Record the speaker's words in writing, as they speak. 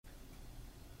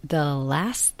the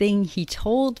last thing he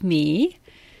told me,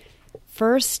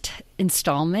 first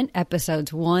installment,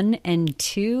 episodes 1 and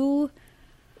 2,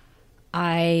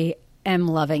 I am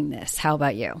loving this. How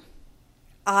about you?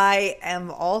 I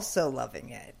am also loving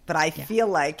it, but I feel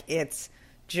like it's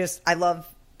just, I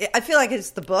feel like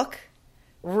it's the book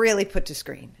really put to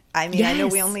screen. I mean, I know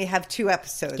we only have 2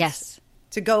 episodes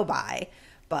to go by,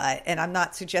 and I'm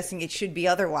not suggesting it should be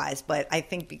otherwise, but I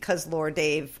think because Laura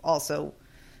Dave also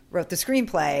wrote the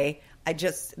screenplay,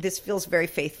 this feels very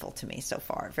faithful to me so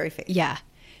far. Very faithful. Yeah.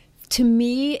 To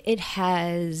me, it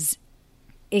has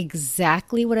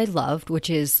exactly what I loved, which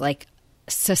is like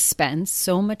suspense,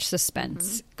 so much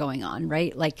suspense going on,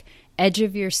 right? Like edge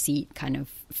of your seat kind of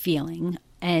feeling.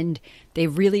 And they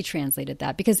really translated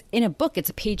that because in a book, it's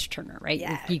a page turner, right?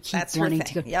 Yeah, you keep that's wanting her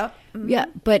to thing. go. Yep. Mm-hmm. Yeah,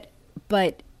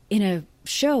 but in a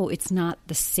show, it's not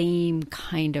the same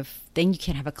kind of thing. You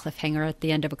can't have a cliffhanger at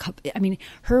the end of a couple. I mean,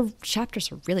 her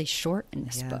chapters are really short in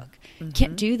this book.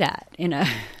 Can't do that in a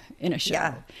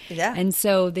show. Yeah. And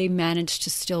so they managed to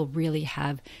still really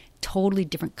have totally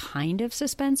different kind of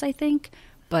suspense, I think,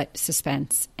 but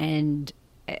suspense. And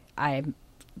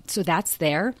so that's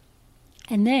there.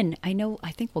 And then I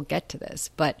think we'll get to this,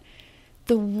 but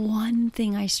the one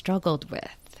thing I struggled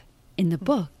with in the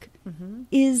book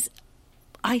is,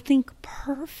 I think,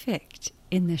 perfect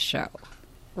in the show.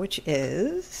 Which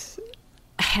is?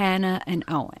 Hannah and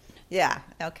Owen. Yeah,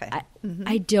 okay.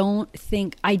 I don't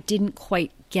think, I didn't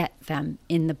quite get them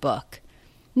in the book.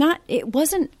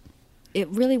 It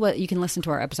really was, you can listen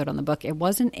to our episode on the book. It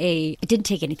didn't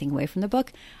take anything away from the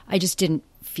book. I just didn't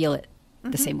feel it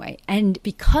the same way. And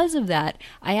because of that,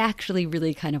 I actually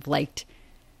really kind of liked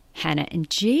Hannah and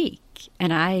Jake.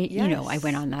 And I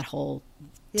went on that whole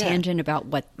tangent about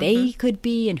what they could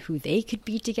be and who they could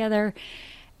be together.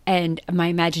 And my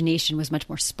imagination was much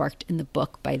more sparked in the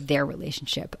book by their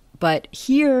relationship. But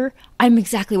here, I'm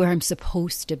exactly where I'm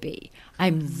supposed to be.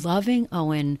 I'm loving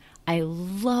Owen. I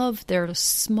love their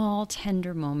small,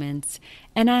 tender moments.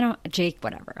 And Jake,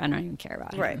 whatever. I don't even care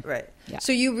about him. Right. Yeah.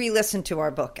 So you re-listened to our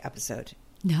book episode?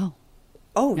 No.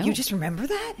 Oh, No. you just remember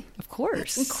that? Of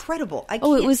course. That's incredible. It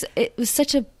was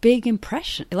such a big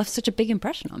impression. It left such a big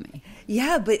impression on me.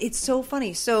 Yeah, but it's so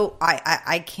funny. So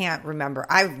I can't remember.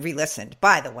 I re-listened,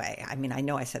 by the way. I mean, I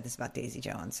know I said this about Daisy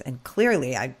Jones, and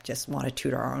clearly I just want to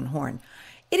toot our own horn.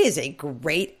 It is a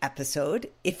great episode.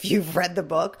 If you've read the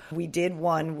book, we did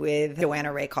one with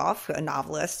Joanna Rakoff, a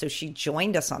novelist. So she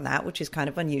joined us on that, which is kind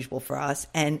of unusual for us.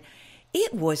 And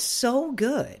it was so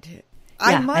good.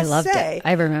 Yeah, I loved it.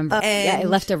 I remember. It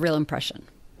left a real impression.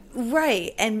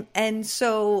 Right. And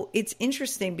so it's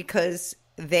interesting because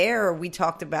there we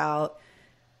talked about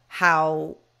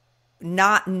how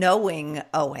not knowing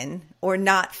Owen or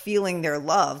not feeling their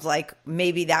love, like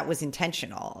maybe that was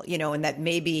intentional, and that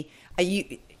maybe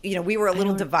we were a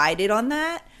little divided on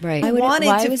that. Right.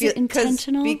 Why was it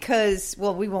intentional? Because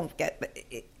we won't get.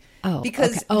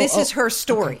 Because okay. this is her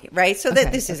story, okay. right? So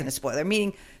that this isn't a spoiler,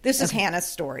 meaning this is Hannah's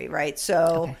story, right?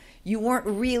 So you weren't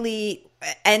really,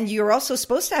 and you're also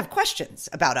supposed to have questions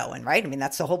about Owen, right? I mean,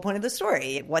 that's the whole point of the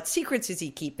story. What secrets is he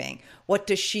keeping? What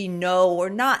does she know or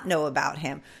not know about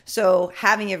him? So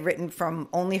having it written from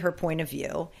only her point of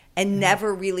view and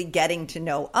never really getting to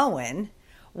know Owen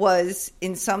was,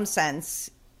 in some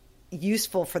sense,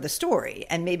 useful for the story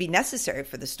and maybe necessary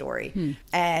for the story.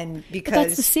 And because but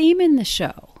that's the same in the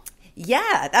show.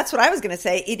 Yeah, that's what I was going to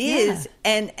say. It is,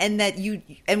 and that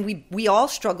we all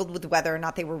struggled with whether or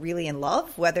not they were really in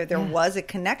love, whether there was a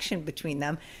connection between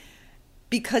them,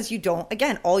 because you don't.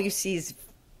 Again, all you see is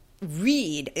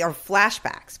read or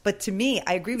flashbacks. But to me,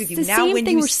 I agree with you. The now same when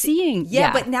thing you we're seeing,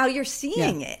 but now you're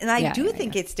seeing it, and I do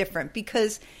think it's different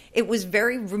because it was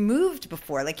very removed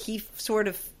before. Like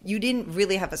you didn't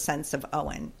really have a sense of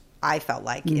Owen. I felt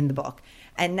like in the book.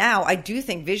 And now I do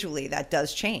think visually that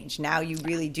does change. Now you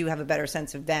really do have a better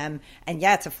sense of them. And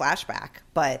it's a flashback,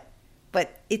 but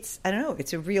it's, I don't know,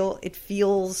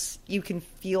 you can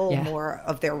feel more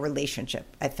of their relationship,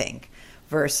 I think,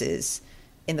 versus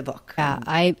in the book.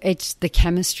 Yeah, it's the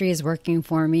chemistry is working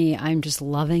for me. I'm just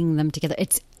loving them together.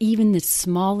 It's even the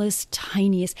smallest,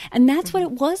 tiniest, and that's what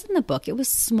it was in the book. It was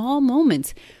small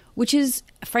moments, which is,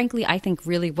 frankly, I think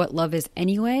really what love is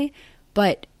anyway.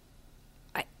 But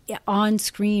on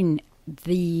screen,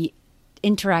 the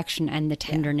interaction and the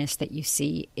tenderness that you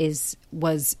see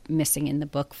was missing in the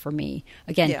book for me.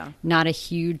 Again, not a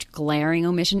huge glaring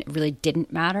omission. It really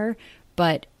didn't matter,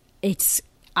 but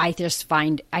I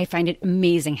find it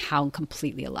amazing how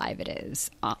completely alive it is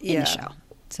in the show.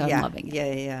 So I'm loving it.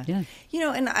 Yeah.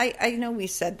 And I know we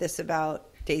said this about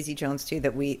Daisy Jones too,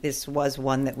 that this was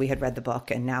one that we had read the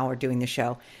book and now we're doing the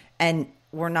show. And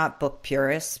we're not book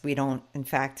purists. We don't, in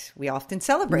fact, we often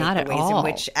celebrate Not the at ways all. in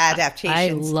which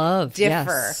adaptations I love,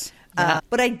 differ. yes. Yeah.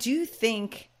 But I do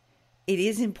think it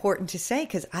is important to say,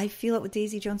 because I feel it with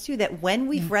Daisy Jones too, that when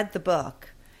we've read the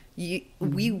book,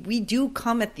 we do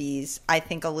come at these, I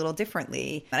think, a little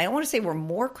differently. And I don't want to say we're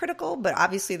more critical, but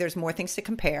obviously there's more things to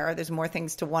compare. There's more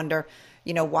things to wonder,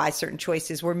 why certain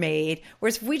choices were made.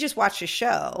 Whereas if we just watch a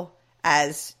show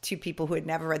as two people who had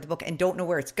never read the book and don't know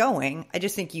where it's going, I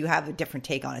just think you have a different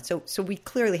take on it. So we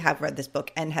clearly have read this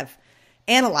book and have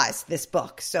analyzed this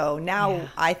book. So now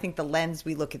I think the lens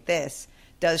we look at this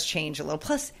does change a little.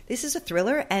 Plus, this is a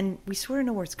thriller and we sort of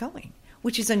know where it's going,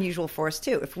 which is unusual for us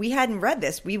too. If we hadn't read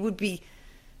this, we would be,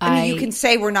 I mean, you can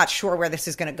say we're not sure where this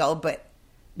is going to go, but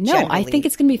no, I think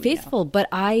it's going to be faithful, but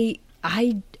I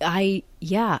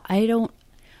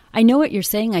know what you're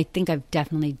saying. I think I've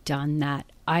definitely done that.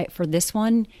 For this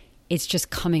one, it's just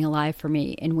coming alive for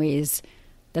me in ways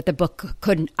that the book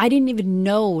couldn't. I didn't even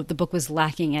know the book was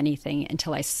lacking anything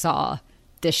until I saw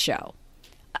this show.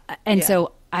 And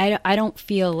so I don't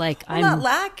feel like I'm not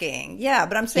lacking. Yeah,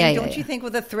 but I'm saying, don't you think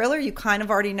with a thriller, you kind of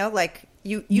already know, like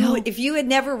if you had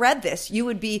never read this, you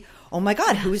would be, oh my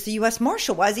God, who is the U.S.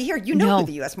 Marshal? Why is he here? You know who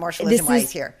the U.S. Marshal is and why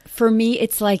he's here. For me,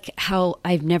 it's like how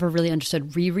I've never really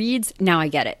understood rereads. Now I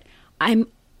get it.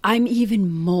 I'm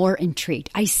even more intrigued.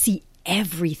 I see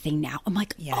everything now. I'm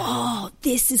like, oh,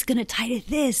 this is going to tie to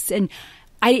this. And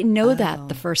I didn't know that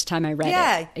the first time I read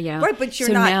it. Yeah. Right, but you're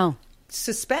not now.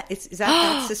 Suspense. Is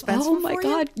that suspenseful? Oh my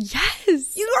God,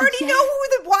 yes. You already know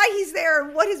why he's there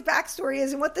and what his backstory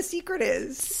is and what the secret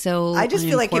is. So I just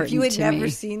feel like if you had never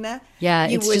seen that. Yeah,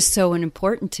 it's just so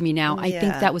unimportant to me now. I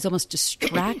think that was almost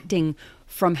distracting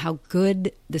from how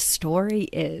good the story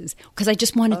is, because I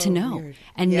just wanted to know. Weird.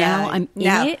 And now I'm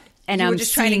in it. And I'm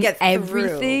just seeing trying to get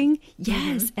everything. Through.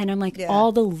 Yes. And I'm like,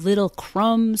 all the little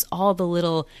crumbs, all the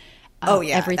little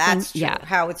everything. That's true. Yeah.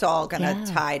 How it's all going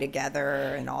to tie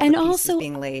together and all the pieces also,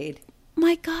 being laid.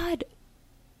 My God,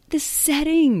 the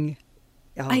setting.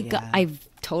 I've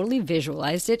totally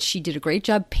visualized it. She did a great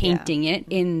job painting it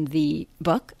in the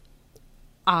book.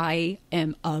 I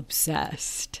am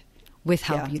obsessed with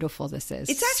how beautiful this is.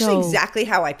 It's actually exactly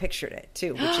how I pictured it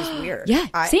too, which is weird. Yeah,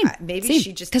 same. Maybe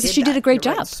she just because she did a great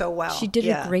job. Right, so well. She did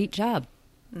a great job.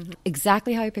 Mm-hmm.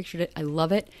 Exactly how I pictured it. I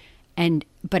love it,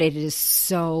 but it is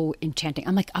so enchanting.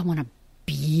 I'm like, I want to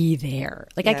be there.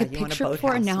 Like I could picture it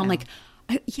before, and now I'm like,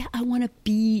 I want to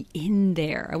be in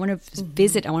there. I want to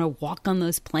visit. I want to walk on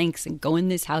those planks and go in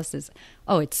these houses.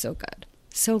 Oh, it's so good,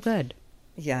 so good.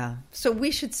 Yeah. So we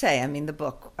should say, I mean, the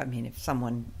book, I mean, if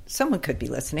someone could be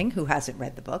listening who hasn't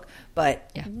read the book,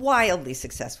 but wildly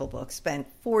successful book, spent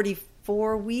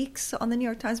 44 weeks on the New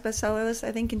York Times bestseller list,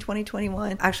 I think, in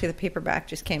 2021. Actually, the paperback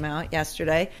just came out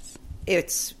yesterday.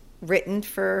 It's written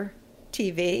for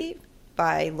TV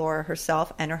by Laura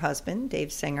herself and her husband,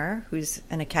 Dave Singer, who's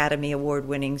an Academy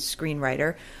Award-winning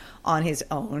screenwriter on his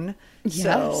own.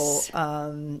 Yes.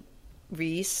 So,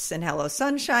 Reese and Hello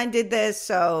Sunshine did this,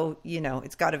 so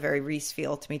it's got a very Reese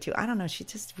feel to me too. I don't know, she's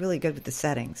just really good with the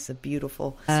settings, the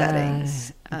beautiful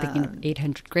settings. I'm thinking of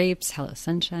 800 Grapes, Hello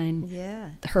Sunshine. Yeah,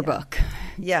 her book.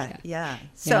 Yeah.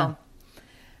 So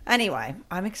anyway,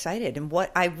 I'm excited, and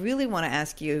what I really want to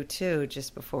ask you too,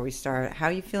 just before we start, how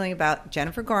are you feeling about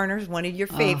Jennifer Garner's one of your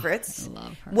favorites? I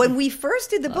love her. When we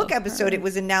first did the book episode, it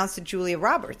was announced that Julia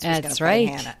Roberts was going to play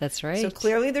Hannah. That's right. So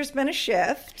clearly, there's been a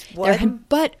shift.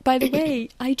 But by the way,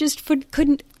 I just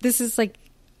couldn't. This is like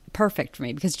perfect for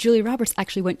me because Julia Roberts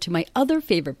actually went to my other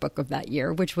favorite book of that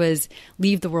year, which was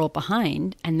Leave the World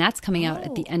Behind, and that's coming out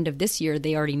at the end of this year.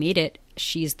 They already made it.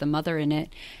 She's the mother in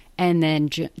it, and then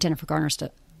Jennifer Garner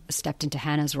stepped into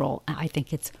Hannah's role. I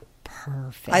think it's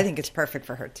perfect. I think it's perfect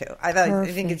for her too. I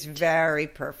think it's very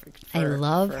perfect. I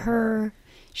love her.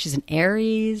 She's an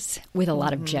Aries with a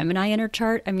lot of Gemini in her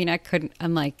chart. I mean,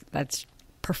 I'm like, that's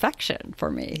perfection for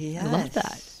me. Yes. I love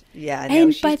that. Yeah.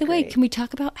 And by the way, can we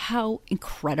talk about how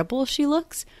incredible she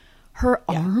looks? Her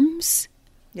arms.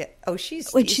 Yeah. Oh,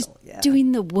 she's when she's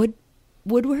doing the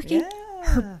woodworking. Yeah.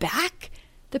 Her back.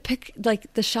 The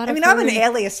shot of her. I mean, I'm an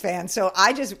Alias fan, so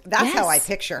that's how I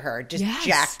picture her. Just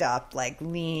jacked up, like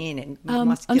lean and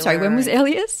muscular. I'm sorry, when was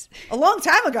Alias? A long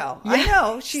time ago. Yeah. I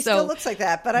know. She still looks like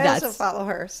that, but I also follow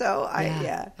her. So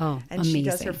Oh, and amazing. She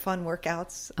does her fun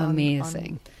workouts on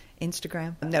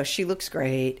Instagram. No, she looks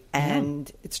great.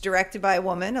 And it's directed by a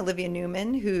woman, Olivia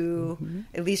Newman, who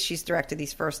at least she's directed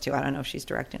these first two. I don't know if she's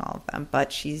directing all of them,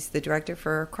 but she's the director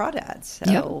for Crawdads.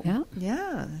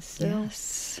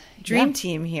 So Dream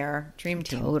team here. Dream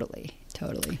team.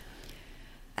 Totally.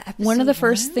 One of the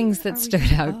first things that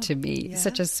stood out to me,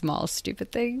 such a small,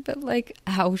 stupid thing, but like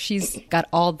how she's got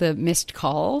all the missed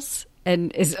calls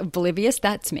and is oblivious,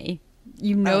 that's me.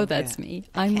 You know, that's yeah. me.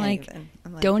 I I'm can't like, even.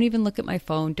 I'm like, don't even look at my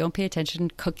phone. Don't pay attention.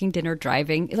 Cooking dinner,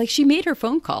 driving. Like, she made her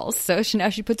phone calls, so now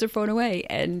she puts her phone away,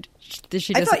 and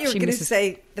she I doesn't. thought you were she going to misses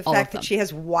say the all fact of that them. she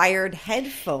has wired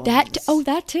headphones.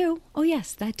 That too. Oh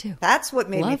yes, that too. That's what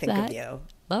made me Love think that. of you.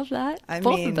 Love that. I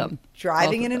Both mean, of them.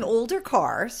 driving Both in of an them. older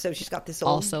car, so she's got this old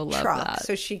Also love truck, that.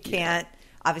 so she can't,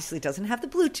 obviously doesn't have the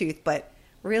Bluetooth, but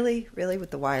really, really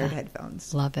with the wired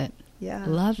headphones. Love it. Yeah.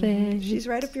 Love it. She's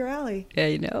right up your alley.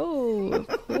 I know,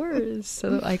 of course.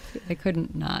 So I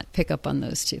couldn't not pick up on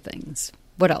those two things.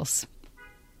 What else?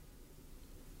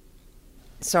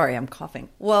 Sorry, I'm coughing.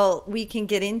 Well, we can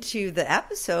get into the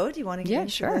episode. You want to get Yeah,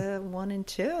 into sure. the 1 and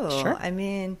 2? Sure. I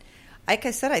mean, like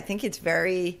I said, I think it's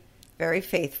very, very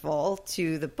faithful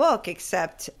to the book,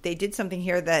 except they did something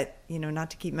here that, not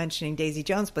to keep mentioning Daisy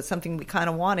Jones, but something we kind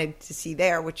of wanted to see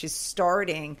there, which is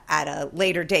starting at a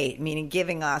later date, meaning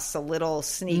giving us a little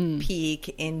sneak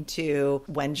peek into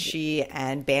when she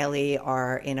and Bailey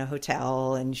are in a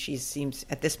hotel, and she seems,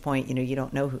 at this point, you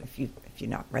don't know who, if you've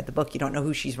not read the book, you don't know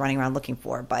who she's running around looking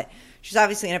for, but she's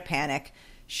obviously in a panic.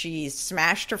 She's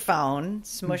smashed her phone,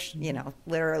 smushed,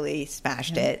 literally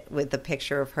smashed it with the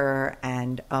picture of her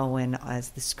and Owen as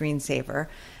the screensaver,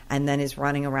 and then is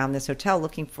running around this hotel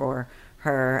looking for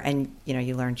her. And,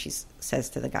 you learn she says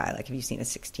to the guy, like, have you seen a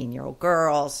 16-year-old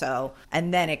girl? So,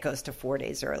 and then it goes to 4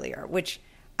 days earlier, which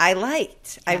I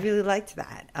liked. I really liked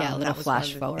that. Yeah, a little that was one of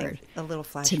flash the forward. things- A little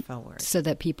flash forward. So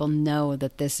that people know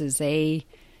that this is a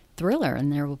thriller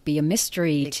and there will be a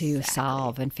mystery to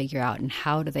solve and figure out, and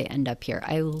how do they end up here.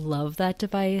 I love that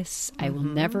device. I will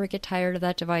never get tired of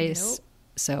that device. Nope.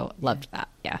 So loved that.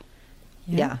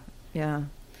 Yeah. Yeah.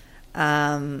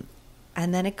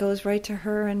 And then it goes right to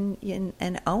her and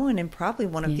Owen, and probably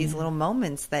one of these little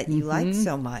moments that you like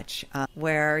so much,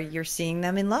 where you're seeing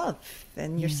them in love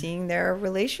and you're seeing their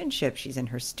relationship. She's in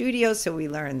her studio, so we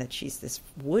learn that she's this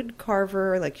wood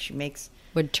carver, like she makes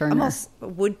Wood turner. almost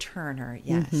wood turner.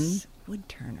 Yes, wood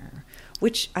turner.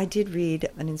 Which I did read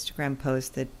an Instagram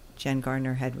post that Jen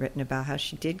Gardner had written about how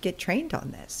she did get trained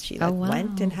on this. She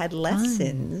went and had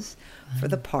lessons for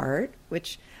the part,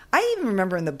 which I even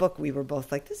remember in the book we were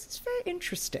both like, this is very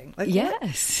interesting. Like,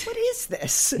 Yes. what is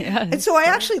this? Yes. And so I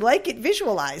actually like it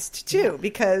visualized too,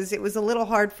 because it was a little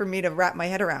hard for me to wrap my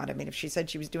head around. I mean, if she said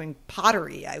she was doing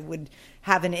pottery, I would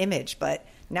have an image, but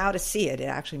now to see it, it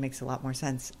actually makes a lot more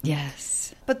sense.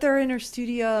 Yes. But they're in her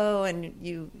studio, and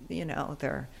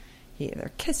they're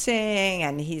kissing,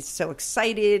 and he's so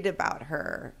excited about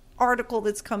her article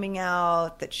that's coming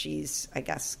out, that she's, I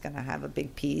guess, going to have a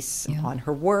big piece on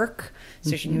her work.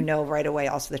 So right away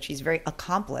also that she's very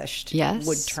accomplished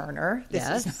wood turner. This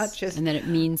is not just... And that it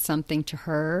means something to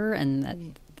her,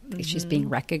 and that she's being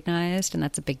recognized, and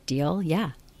that's a big deal.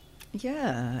 Yeah.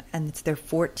 Yeah, and it's their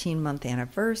 14-month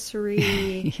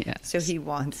anniversary, so he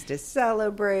wants to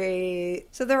celebrate.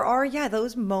 So there are,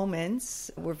 those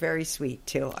moments were very sweet,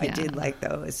 too. I did like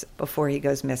those. Before he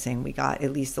goes missing, we got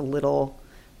at least a little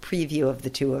preview of the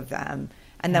two of them,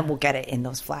 and then we'll get it in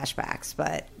those flashbacks.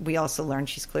 But we also learned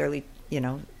she's clearly,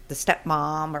 the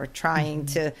stepmom, or trying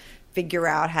to figure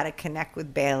out how to connect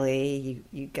with Bailey.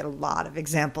 You get a lot of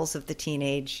examples of the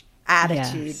teenage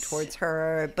attitude towards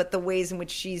her, but the ways in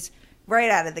which she's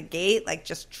right out of the gate, like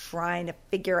just trying to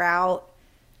figure out,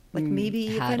 like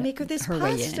maybe if I make her this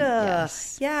pasta,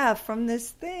 from this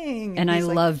thing. And I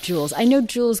love Jules. I know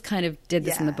Jules kind of did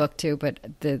this in the Yeah. book too, but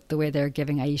the way they're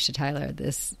giving Aisha Tyler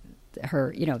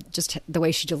her, just the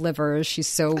way she delivers, she's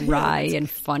so wry and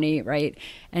funny, right?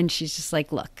 And she's just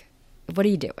like, look, what are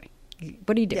you doing?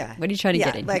 What are you doing? Yeah. What are you trying to Yeah,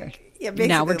 get in like, here? yeah,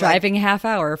 now we're basically, driving a half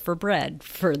hour for bread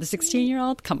for the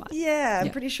 16-year-old? Come on. Yeah,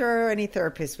 I'm pretty sure any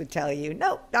therapist would tell you,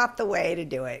 nope, not the way to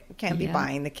do it. We can't be Yeah.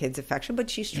 buying the kids affection, but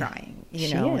she's trying,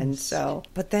 She and is. so,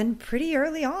 but then pretty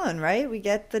early on, right, we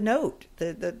get the note,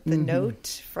 the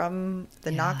note from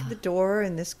the knock at the door,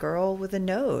 and this girl with a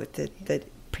note that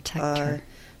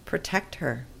protect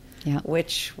her,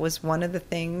 which was one of the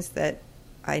things that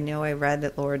I know I read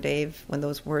that Laura Dave, when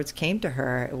those words came to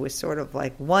her, it was sort of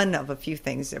like one of a few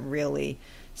things that really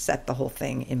set the whole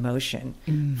thing in motion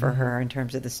for her in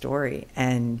terms of the story.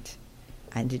 And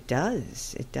it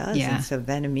does. Yeah. And so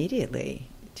then immediately,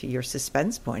 to your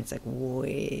suspense point, it's like,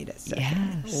 wait a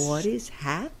second. Yes. What is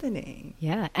happening?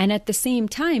 Yeah. And at the same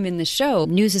time in the show,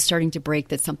 news is starting to break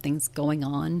that something's going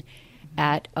on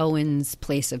at Owen's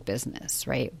place of business,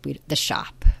 right? The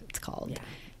shop, it's called.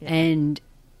 Yeah. And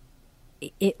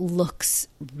it looks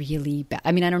really bad.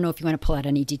 I mean, I don't know if you want to pull out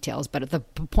any details, but the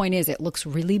point is it looks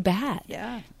really bad.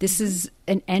 Yeah. This is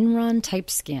an Enron type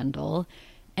scandal,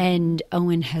 and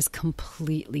Owen has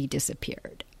completely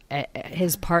disappeared.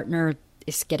 His partner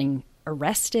is getting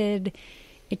arrested.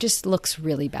 It just looks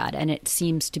really bad. And it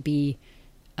seems to be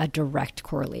a direct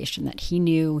correlation that he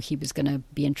knew he was going to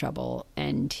be in trouble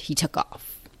and he took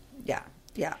off. Yeah.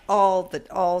 Yeah.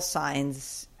 All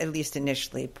signs, at least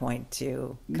initially, point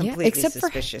to completely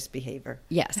suspicious behavior.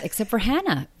 Yes. Except for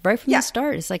Hannah. Right from the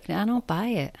start. It's like, I don't buy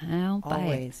it. I don't buy it.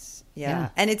 Always. Yeah.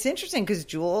 And it's interesting because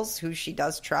Jules, who she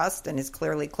does trust and is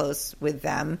clearly close with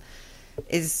them,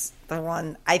 is the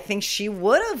one, I think she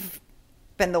would have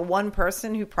been the one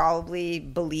person who probably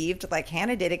believed like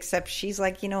Hannah did, except she's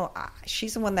like,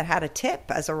 she's the one that had a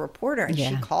tip as a reporter, and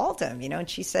she called him, and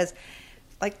she says,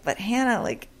 like, but Hannah,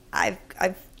 like, I've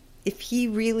if he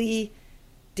really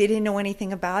didn't know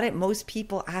anything about it, most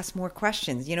people ask more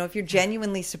questions. If you're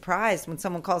genuinely surprised when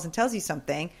someone calls and tells you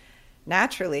something,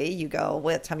 naturally you go,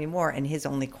 well, tell me more. And his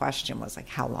only question was like,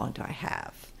 how long do I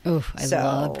have? Oh, I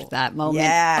loved that moment.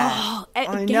 Yeah. Oh,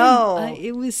 I know.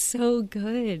 It was so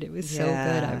good. It was so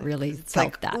good. I really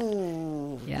felt that.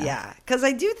 Ooh, yeah. Because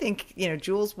I do think,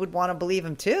 Jules would want to believe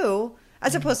him too,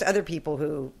 as opposed to other people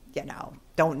who,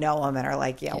 don't know him and are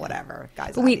like, whatever.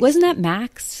 Guys. But wait, wasn't that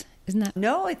Max? Isn't that?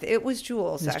 No, it was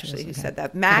Jules, actually, who said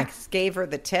that. Max gave her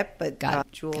the tip, but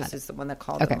Jules is the one that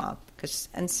called him up.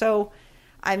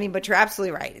 But you're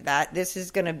absolutely right that this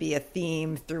is going to be a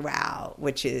theme throughout,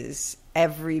 which is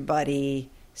everybody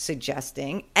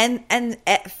suggesting and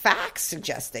facts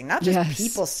suggesting, not just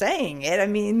people saying it. I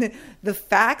mean, the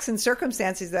facts and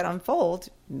circumstances that unfold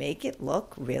make it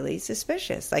look really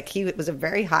suspicious. Like, he was a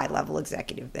very high level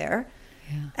executive there.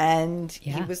 Yeah. And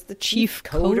he was the chief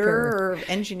coder or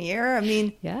engineer. I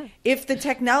mean, if the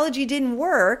technology didn't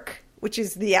work, which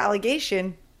is the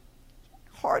allegation,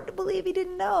 hard to believe he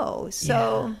didn't know.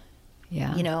 So,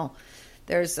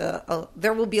 there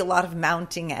will be a lot of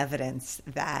mounting evidence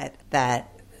that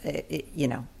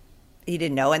he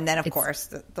didn't know. And then, of course,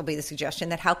 there'll be the suggestion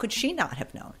that how could she not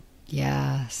have known?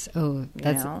 Yes. Oh,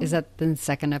 is that the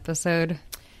second episode?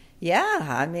 Yeah.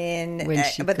 I mean, when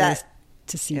she goes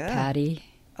to see Patty.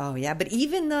 Oh, yeah. But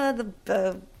even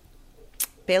the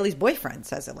Bailey's boyfriend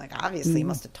says it, like, obviously he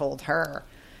must have told her.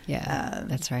 Yeah,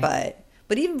 that's right.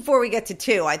 But even before we get to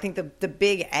 2, I think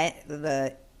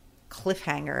the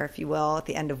cliffhanger, if you will, at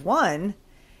the end of 1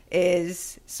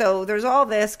 is, so there's all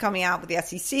this coming out with the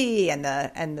SEC and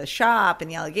the shop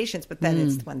and the allegations, but then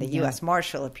it's when the U.S.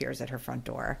 Marshal appears at her front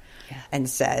door and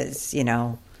says, he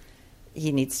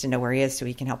needs to know where he is so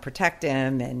he can help protect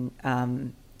him.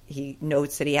 And he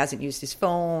notes that he hasn't used his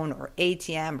phone or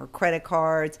ATM or credit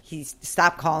cards. He's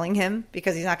stopped calling him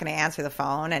because he's not going to answer the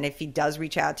phone. And if he does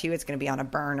reach out to you, it's going to be on a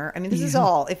burner. I mean, this is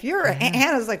all. If you're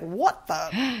Hannah's like, what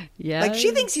the? Yeah. Like,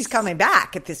 she thinks he's coming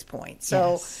back at this point.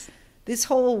 So this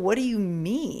whole, what do you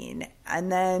mean?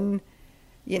 And then,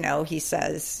 he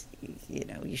says,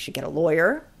 you should get a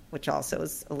lawyer, which also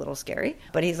is a little scary.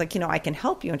 But he's like, I can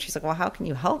help you. And she's like, well, how can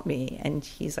you help me? And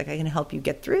he's like, I can help you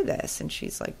get through this. And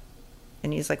she's like,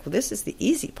 and he's like, well, this is the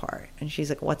easy part. And she's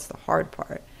like, what's the hard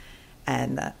part?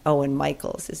 And Owen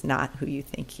Michaels is not who you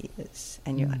think he is.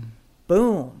 And you're like,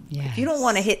 boom. Yes. If you don't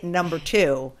want to hit number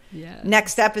 2,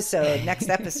 next episode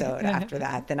after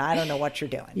that, then I don't know what you're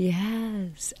doing.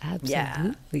 Yes,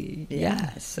 absolutely.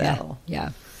 Yeah. So. Yeah.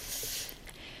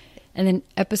 And then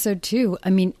episode 2,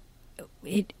 I mean,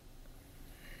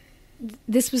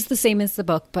 this was the same as the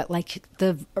book, but like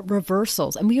the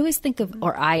reversals. And we always think of,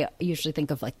 or I usually think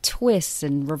of, like twists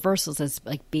and reversals as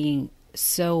like being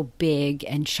so big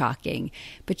and shocking.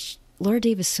 But Laura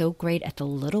Dave is so great at the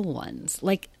little ones,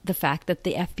 like the fact that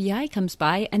the FBI comes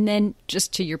by and then,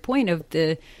 just to your point of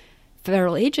the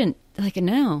federal agent, like,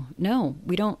 no,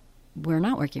 we're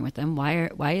not working with them.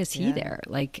 Why is he there?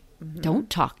 Like, don't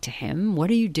talk to him.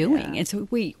 What are you doing? And so,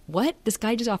 wait, what? This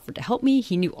guy just offered to help me.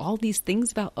 He knew all these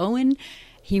things about Owen.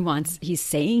 He's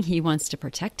saying he wants to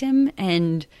protect him.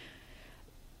 And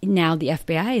now the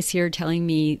FBI is here telling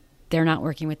me they're not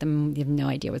working with them. They have no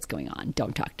idea what's going on.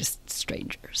 Don't talk to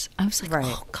strangers. I was like,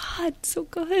 oh God, so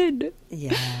good.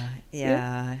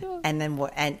 Yeah. And then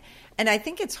what? And I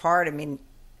think it's hard. I mean,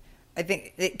 I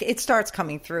think it starts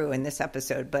coming through in this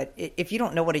episode, but if you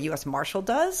don't know what a U.S. Marshal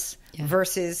does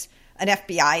versus an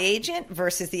FBI agent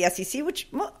versus the SEC, which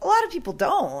a lot of people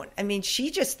don't. I mean,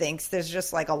 she just thinks there's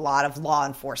just like a lot of law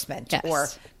enforcement or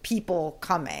people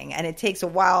coming. And it takes a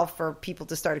while for people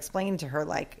to start explaining to her,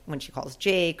 like when she calls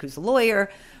Jake, who's a lawyer,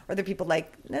 or the people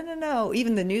like, no.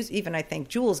 Even the news, even I think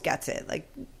Jules gets it. Like,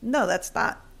 no, that's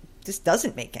not. This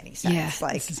doesn't make any sense. Yeah,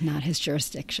 like, this is not his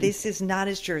jurisdiction. This is not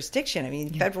his jurisdiction. I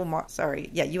mean,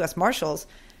 U.S. Marshals,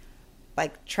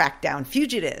 like, track down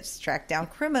fugitives, track down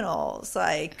criminals,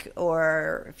 like,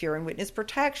 or if you're in witness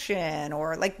protection,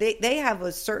 or like they have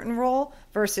a certain role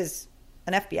versus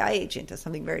an FBI agent does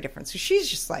something very different. So she's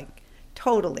just like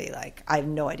totally like, I have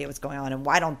no idea what's going on, and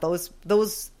why don't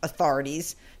those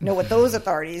authorities know what those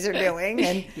authorities are doing?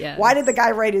 And yes. Why did the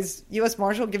guy write his U.S.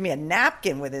 Marshal give me a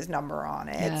napkin with his number on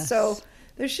it? Yes. So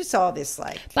there's just all this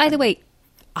like. By the way,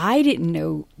 I didn't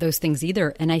know those things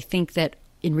either, and I think that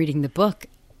in reading the book,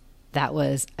 that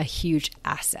was a huge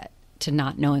asset to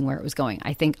not knowing where it was going.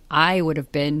 I think I would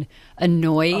have been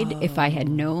annoyed if I had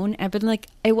known. I've been like,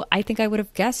 I think I would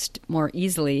have guessed more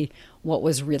easily what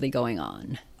was really going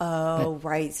on. Oh,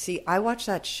 right. See, I watched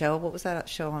that show. What was that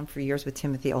show on for years with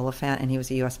Timothy Oliphant? And he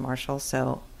was a U.S. Marshal.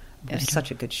 So it was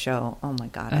such a good show. Oh my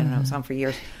God. I don't know. It was on for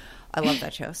years. I love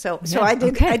that show. So I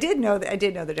did know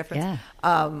the difference.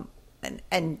 Yeah.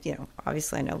 And you know,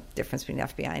 obviously I know the difference between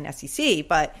FBI and SEC,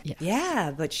 but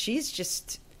yes. but she's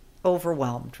just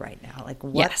overwhelmed right now. Like,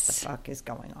 what the fuck is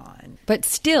going on? But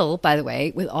still, by the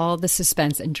way, with all the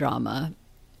suspense and drama,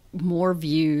 more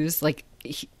views like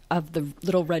of the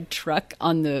little red truck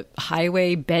on the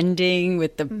highway bending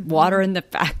with the water in the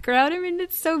background. I mean,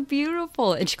 it's so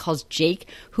beautiful. And she calls Jake,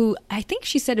 who I think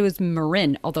she said it was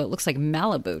Marin, although it looks like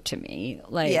Malibu to me.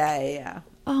 Like, yeah.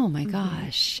 Oh my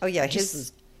gosh. Oh yeah,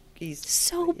 he's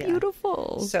so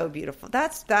beautiful. So beautiful.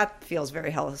 That feels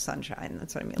very Hello Sunshine.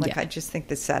 That's what I mean. Like, I just think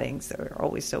the settings are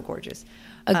always so gorgeous.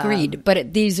 Agreed.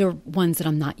 But these are ones that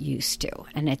I'm not used to.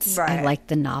 And I like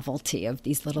the novelty of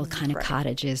these little kind of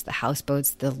cottages, the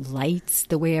houseboats, the lights,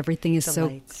 the way everything is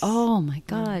oh my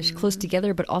gosh, close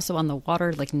together, but also on the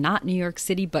water, like not New York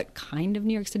City, but kind of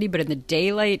New York City. But in the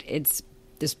daylight, it's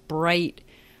this bright,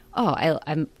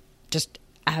 I'm just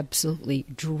absolutely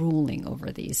drooling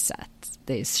over these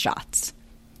shots.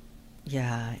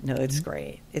 Yeah, no, it's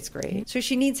great. It's great. So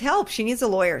she needs help. She needs a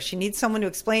lawyer. She needs someone to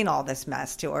explain all this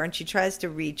mess to her. And she tries to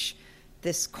reach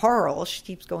this Carl. She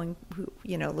keeps going,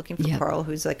 looking for Carl,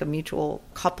 who's like a mutual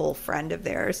couple friend of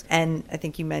theirs. And I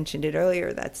think you mentioned it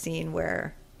earlier, that scene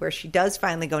where she does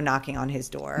finally go knocking on his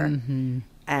door. Mm-hmm.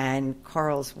 And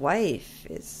Carl's wife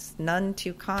is none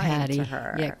too kind Patty. To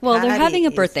her. Yeah. Well, they're having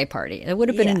a birthday party. It would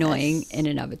have been annoying in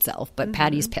and of itself, but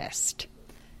Patty's pissed.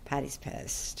 Patty's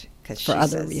pissed. For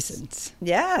other reasons.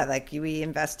 Yeah, like we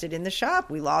invested in the shop.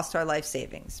 We lost our life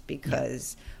savings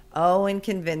because Owen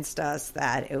convinced us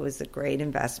that it was a great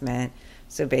investment.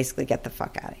 So basically get the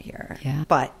fuck out of here. Yeah.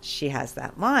 But she has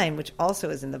that line, which also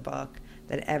is in the book,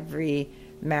 that every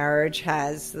marriage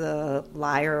has the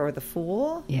liar or the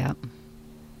fool. Yeah.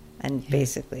 And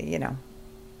basically,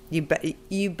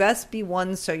 you best be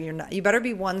one so you're not, you better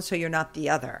be one so you're not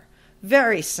the other.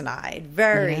 Very snide,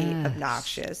 very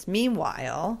obnoxious.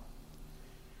 Meanwhile,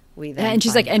 we then and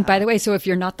she's like, and by the way, so if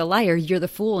you're not the liar, you're the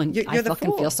fool, and I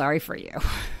fucking feel sorry for you.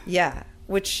 Yeah,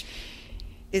 which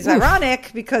is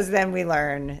ironic because then we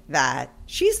learn that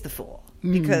she's the fool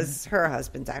because her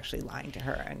husband's actually lying to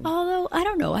her. And although I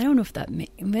don't know if that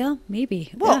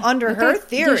maybe. Well, under her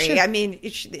theory, I mean,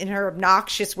 in her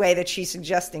obnoxious way that she's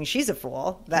suggesting she's a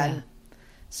fool, then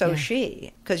so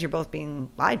she, because you're both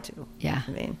being lied to. Yeah,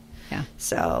 I mean. Yeah.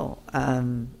 So,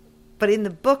 but in the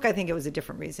book, I think it was a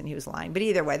different reason he was lying. But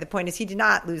either way, the point is he did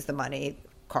not lose the money,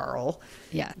 Carl,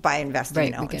 by investing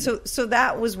in Owen. So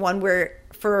that was one where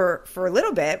for a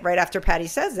little bit, right after Patty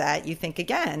says that, you think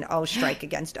again, strike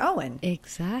against Owen.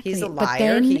 Exactly. He's a liar.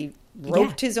 Then, he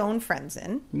roped his own friends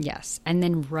in. Yes. And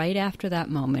then right after that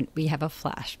moment, we have a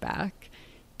flashback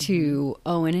to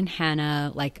Owen and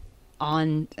Hannah, like,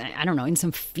 on, I don't know, in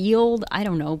some field, I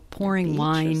don't know, pouring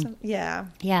wine. Yeah.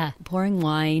 Yeah, pouring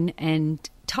wine and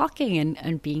talking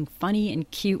and being funny and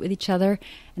cute with each other.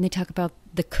 And they talk about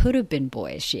the could have been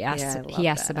boys. He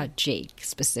asks about Jake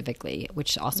specifically,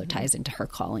 which also ties into her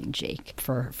calling Jake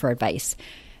for advice.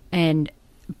 And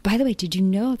by the way, did you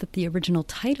know that the original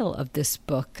title of this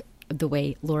book, the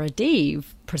way Laura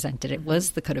Dave presented it,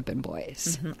 was The Could Have Been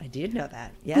Boys? I did know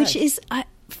that. Yes. Which is, I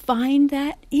find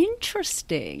that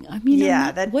interesting. I mean,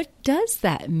 what does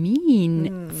that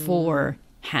mean for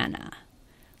Hannah?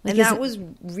 Like, and that was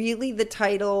really the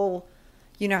title.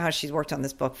 You know how she's worked on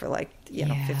this book for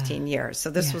 15 years. So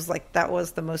this was that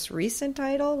was the most recent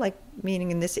title,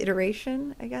 meaning in this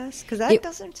iteration, I guess, because that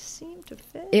doesn't seem to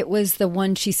fit. It was the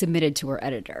one she submitted to her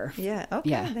editor. Yeah.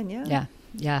 Okay. Then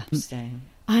yeah. Interesting.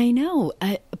 I know,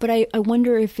 but I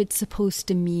wonder if it's supposed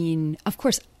to mean. Of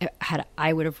course, had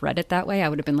I would have read it that way, I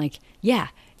would have been like, yeah,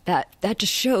 that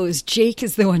just shows Jake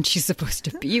is the one she's supposed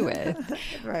to be with.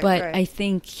 But I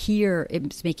think here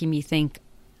it's making me think,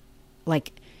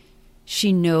 like,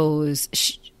 she knows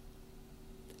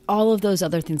all of those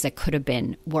other things that could have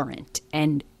been weren't,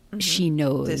 and she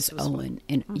knows Owen.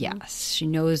 She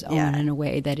knows Owen in a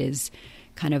way that is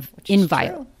kind of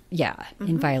inviolate. Yeah,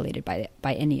 inviolated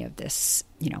by any of this,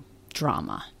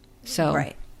 drama. So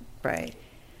right.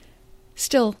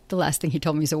 Still, the last thing he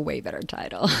told me is a way better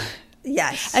title.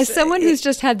 Yes. As someone who's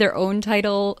just had their own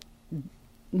title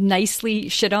nicely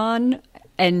shit on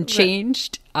and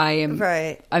changed, I'm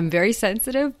very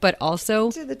sensitive, but also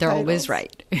they're always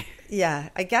right. Yeah,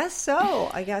 I guess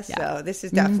so. So. This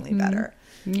is definitely better.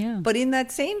 Yeah. But in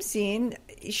that same scene,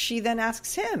 she then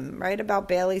asks him, right, about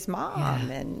Bailey's mom.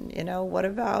 Yeah. And, what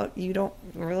about, you don't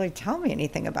really tell me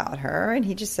anything about her. And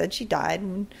he just said she died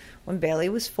when Bailey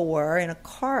was 4 in a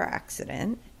car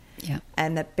accident. Yeah.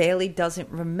 And that Bailey doesn't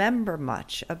remember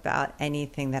much about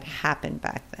anything that happened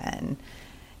back then.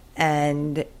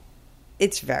 And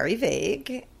it's very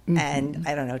vague. Mm-hmm. And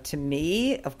I don't know, to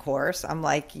me, of course, I'm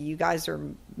like, you guys are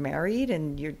married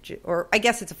and or I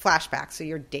guess it's a flashback, so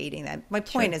you're dating them. My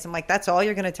point is, I'm like, that's all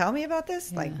you're going to tell me about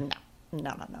this? Yeah. Like,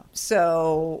 no.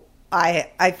 So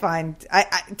I find,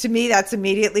 to me, that's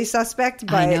immediately suspect.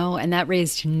 But I know, and that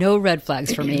raised no red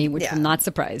flags for me, which will not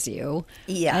surprise you.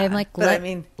 Yeah. I'm like,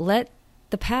 let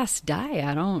the past die.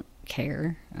 I don't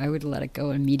care. I would let it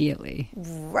go immediately.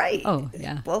 Right. Oh,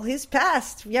 yeah. Well, his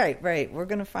past. Yeah, right. We're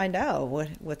going to find out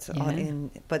what's on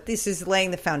in. But this is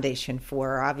laying the foundation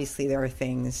for, obviously, there are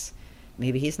things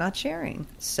maybe he's not sharing.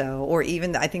 So, or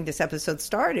even, I think this episode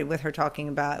started with her talking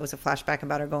about, it was a flashback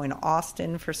about her going to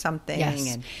Austin for something.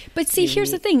 Yes. But see,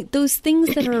 here's the thing. Those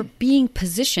things that are being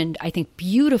positioned, I think,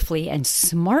 beautifully and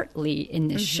smartly in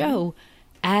this show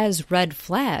as red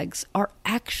flags are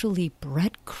actually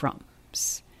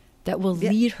breadcrumbs that will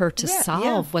lead her to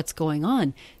solve what's going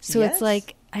on. So it's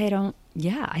like,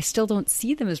 I still don't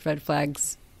see them as red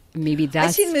flags. Maybe that's...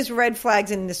 I see them as red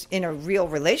flags in a real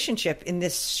relationship. In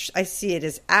this, I see it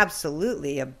as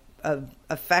absolutely a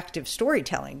effective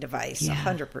storytelling device,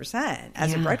 100%,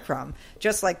 as a breadcrumb,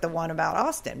 just like the one about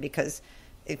Austin. Because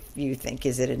if you think,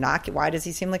 is it innocuous? Why does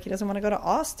he seem like he doesn't want to go to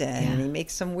Austin? Yeah. And he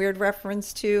makes some weird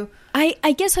reference to I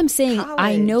guess I'm saying college.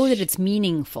 I know that it's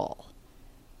meaningful,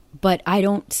 but I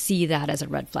don't see that as a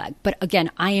red flag. But again,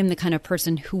 I am the kind of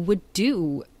person who would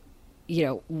do,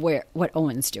 what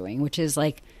Owen's doing, which is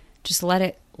like, just let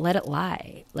it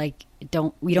lie. Like,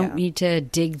 we don't need to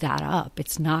dig that up.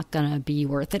 It's not going to be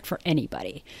worth it for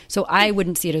anybody. So I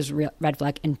wouldn't see it as a red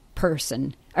flag in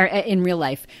person or in real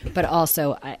life, but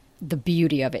also the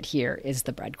beauty of it here is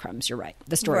the breadcrumbs. You're right.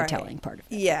 The storytelling part of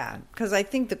it. Yeah. Because I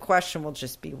think the question will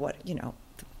just be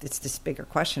it's this bigger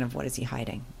question of what is he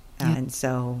hiding? Yeah. And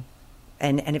so,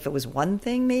 and if it was one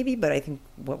thing, maybe, but I think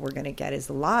what we're going to get is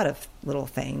a lot of little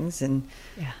things and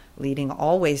leading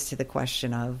always to the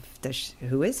question of,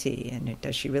 who is he? And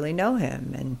does she really know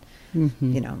him? And,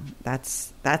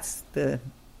 that's the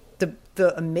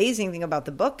amazing thing about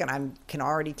the book. And I can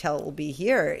already tell it will be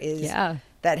here is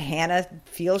that Hannah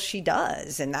feels she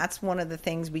does. And that's one of the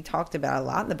things we talked about a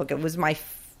lot in the book. It was my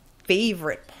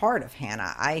favorite part of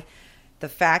Hannah. The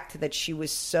fact that she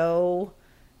was so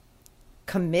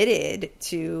committed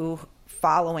to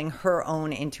following her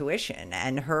own intuition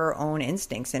and her own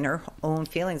instincts and her own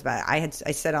feelings about it.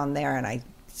 I said on there, and I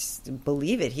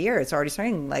believe it here, it's already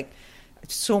starting, like,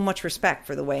 so much respect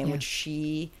for the way in which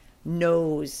she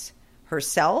knows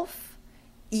herself,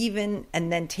 even,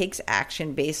 and then takes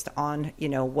action based on,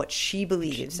 what she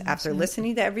believes after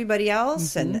listening to everybody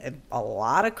else and a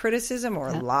lot of criticism or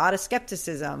a lot of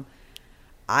skepticism.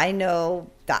 I know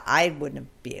that I wouldn't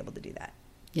be able to do that.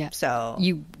 Yeah. So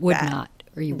you would not,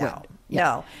 or you would.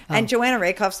 No. And Joanna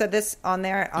Rakoff said this on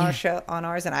our show, on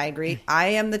ours, and I agree. I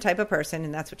am the type of person,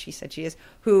 and that's what she said she is,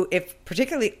 who, if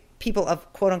particularly people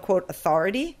of quote unquote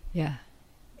authority,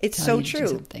 it's so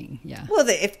true. Well,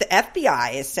 if the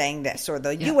FBI is saying this, or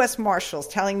the U.S. Marshals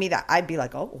telling me that, I'd be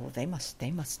like, oh, well, they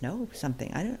must know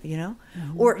something. I don't,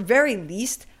 or at very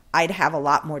least, I'd have a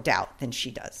lot more doubt than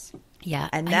she does. Yeah.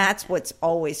 And that's what's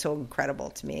always so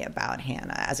incredible to me about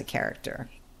Hannah as a character.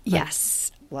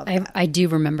 Yes. Love that. I do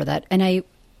remember that. And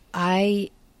I,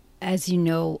 as you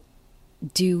know,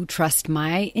 do trust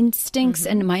my instincts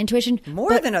and my intuition.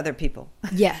 More than other people.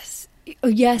 Yes.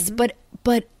 Yes, but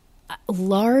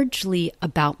largely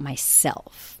about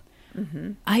myself.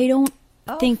 I don't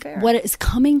think what is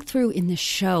coming through in the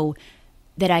show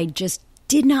that I just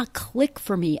did not click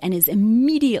for me and is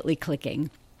immediately clicking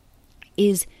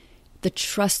is the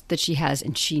trust that she has,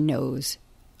 and she knows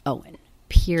Owen.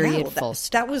 Period. Full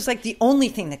stop. That was like the only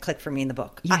thing that clicked for me in the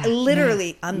book. I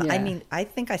literally, I mean, I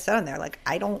think I said on there, like,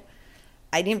 I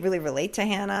didn't really relate to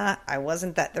Hannah. I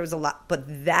wasn't that, there was a lot,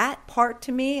 but that part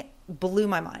to me blew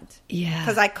my mind. Yeah.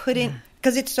 Because I couldn't,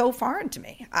 because it's so foreign to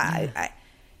me.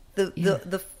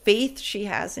 The faith she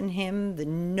has in him, the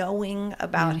knowing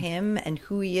about him and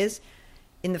who he is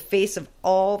in the face of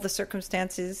all the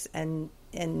circumstances and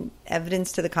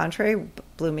evidence to the contrary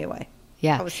blew me away.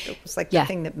 Yeah. It was like the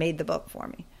thing that made the book for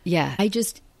me. Yeah.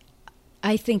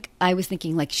 I think I was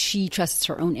thinking like she trusts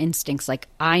her own instincts. Like,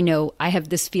 I know I have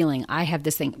this feeling, I have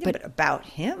this thing. Yeah, but about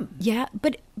him. Yeah.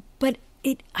 But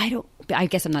I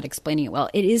guess I'm not explaining it well.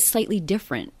 It is slightly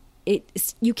different.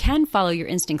 You can follow your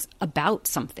instincts about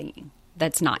something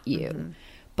that's not you. Mm-hmm.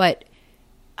 But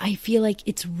I feel like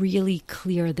it's really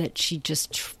clear that she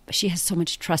has so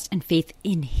much trust and faith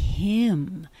in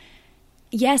him.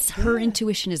 Yes, her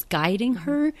intuition is guiding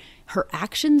her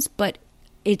actions, but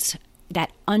it's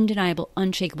that undeniable,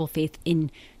 unshakable faith in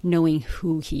knowing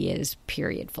who he is,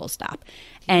 period, full stop.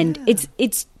 And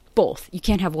it's both. You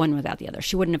can't have one without the other.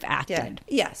 She wouldn't have acted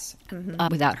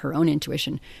without her own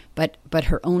intuition. But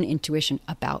her own intuition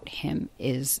about him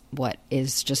is what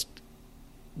is just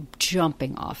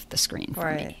jumping off the screen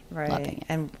for me. Right. Loving it.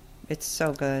 And it's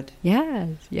so good. Yeah.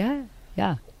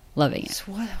 Loving it.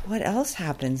 So what else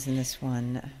happens in this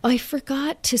one? I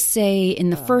forgot to say in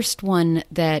the first one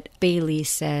that Bailey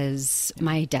says,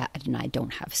 my dad and I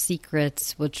don't have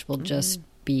secrets, which will just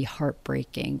be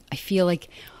heartbreaking. I feel like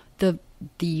the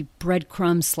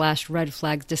breadcrumb / red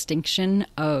flags distinction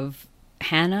of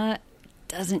Hannah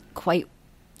doesn't quite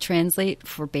translate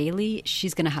for Bailey.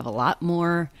 She's going to have a lot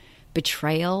more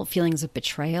feelings of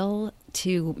betrayal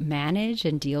to manage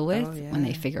and deal with when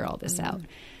they figure all this out.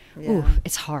 Yeah. Ooh,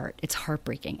 it's hard. It's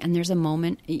heartbreaking. And there's a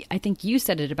moment, I think you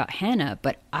said it about Hannah,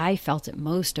 but I felt it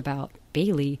most about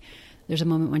Bailey. There's a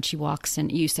moment when she walks in,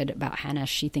 you said about Hannah,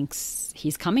 she thinks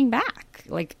he's coming back.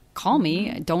 Like, call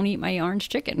me, don't eat my orange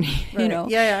chicken, you know?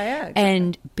 Yeah. Exactly.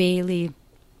 And Bailey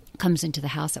comes into the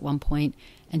house at one point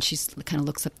and she's kind of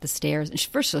looks up the stairs. And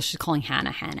first of all, she's calling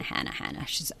Hannah.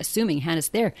 She's assuming Hannah's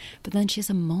there. But then she has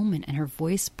a moment and her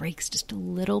voice breaks just a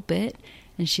little bit.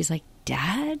 And she's like,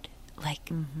 Dad?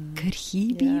 Like, could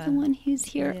he be the one who's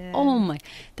here? Yeah. Oh my,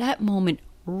 that moment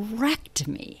wrecked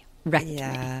me.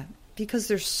 Because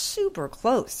they're super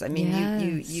close. I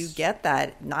mean, you get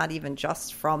that not even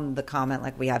just from the comment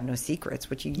like we have no secrets,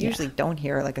 which you usually don't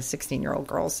hear like a 16-year-old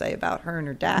girl say about her and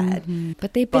her dad. Mm-hmm.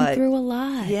 But they've been through a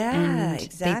lot. Yeah,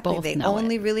 exactly. They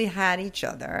only really had each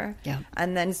other. Yeah.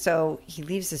 And then so he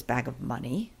leaves this bag of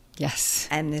money. Yes.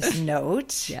 And this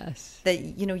note. Yes. That,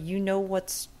 you know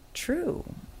what's true.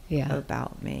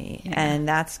 About me. Yeah. And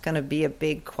that's going to be a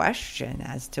big question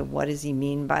as to what does he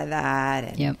mean by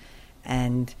that?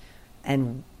 And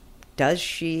does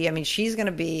she, I mean, she's going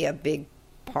to be a big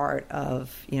part of,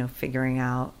 figuring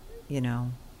out,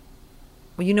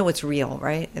 what's real,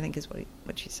 right? I think is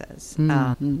what she says.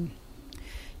 Mm-hmm.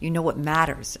 You know what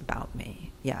matters about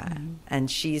me. Yeah. Mm-hmm.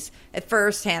 And she's, at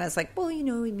first, Hannah's like, well, it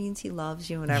means he loves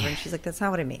you and whatever. And she's like, that's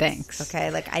not what it means. Thanks. Okay.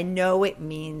 Like, I know it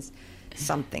means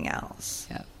something else.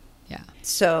 Yeah.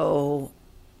 So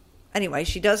anyway,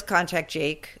 she does contact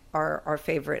Jake, our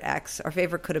favorite ex, our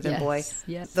favorite could have been boy.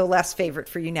 Yes. The less favorite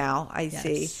for you now, I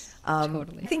see.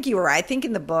 Totally. I think you were right. I think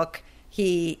in the book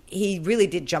he really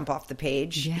did jump off the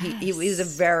page. Yes. It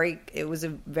was a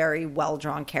very well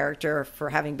drawn character for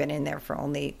having been in there for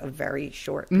only a very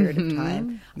short period of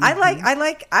time.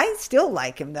 Mm-hmm. I still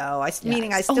like him though.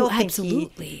 Meaning I still think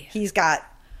absolutely. He's got.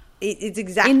 It's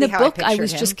exactly in the how book. I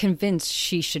was him. Just convinced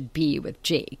she should be with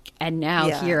Jake, and now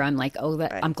here I'm like,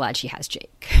 I'm glad she has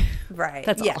Jake. Right.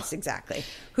 That's yes, exactly.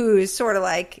 Who's sort of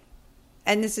like,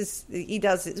 and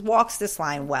walks this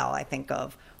line well. I think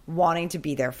of wanting to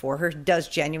be there for her. Does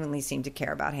genuinely seem to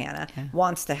care about Hannah. Yeah.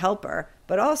 Wants to help her,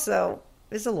 but also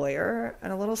is a lawyer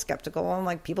and a little skeptical. And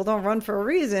like, people don't run for a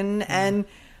reason, and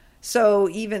so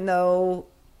even though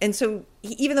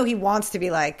he wants to be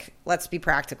like, let's be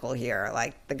practical here,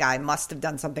 like the guy must have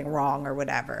done something wrong or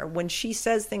whatever, when she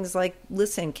says things like,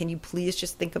 listen, can you please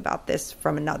just think about this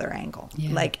from another angle?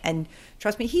 Yeah. Like, and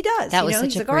trust me, he does. That was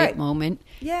such a great moment.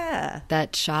 Yeah.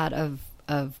 That shot of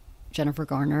Jennifer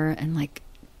Garner, and like,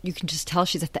 you can just tell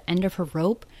she's at the end of her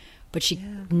rope, but she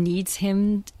needs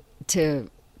him to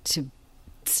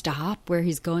stop where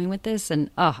he's going with this. And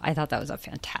I thought that was a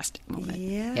fantastic moment.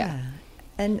 Yeah.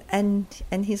 And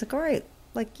he's like, all right,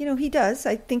 like, he does.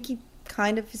 I think he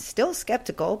kind of is still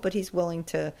skeptical, but he's willing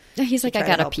to. He's like, I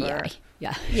got a PI. Her.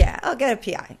 Yeah. Yeah, I'll get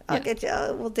a PI.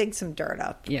 We'll dig some dirt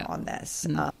up on this.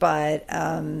 Mm-hmm. But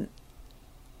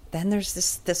then there's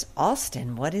this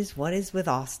Austin. What is with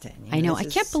Austin? I know. I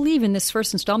can't believe in this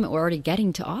first installment we're already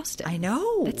getting to Austin. I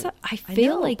know. I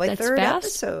feel like by that's third fast.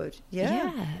 episode.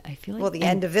 Yeah. I feel like. Well, the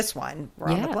end of this one, we're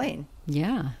on the plane.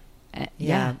 Yeah.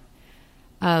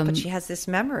 But she has this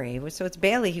memory. So it's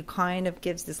Bailey who kind of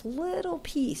gives this little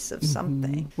piece of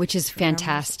something. Which is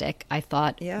fantastic. I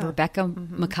thought Rebecca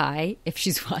Mm-hmm. Mackay, if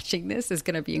she's watching this, is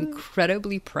going to be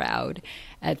incredibly proud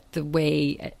at the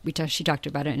way she talked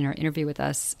about it in her interview with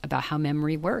us about how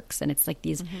memory works. And it's like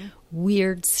these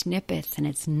weird snippets, and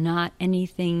it's not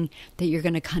anything that you're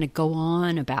going to kind of go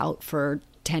on about for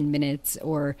 10 minutes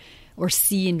or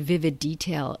see in vivid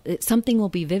detail. Something will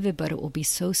be vivid, but it will be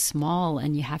so small,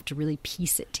 and you have to really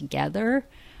piece it together.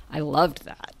 I loved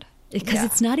that. Because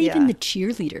it's not even the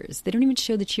cheerleaders. They don't even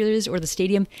show the cheerleaders or the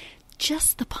stadium,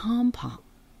 just the pom-poms.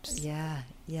 Yeah,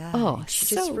 yeah. Oh, she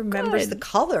so just remembers good. the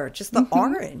color, just the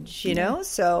orange, you know?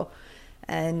 So,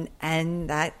 and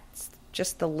that's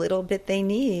just the little bit they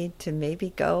need to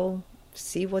maybe go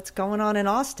see what's going on in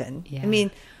Austin. Yeah. I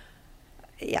mean,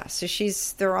 so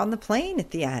they're on the plane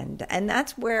at the end. And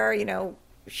that's where,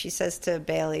 she says to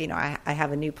Bailey, I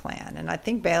have a new plan. And I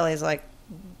think Bailey's like,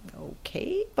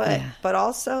 okay, but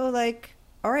also like,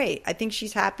 all right, I think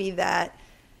she's happy that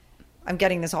I'm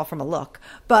getting this all from a look,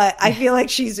 but I feel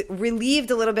like she's relieved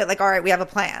a little bit. Like, all right, we have a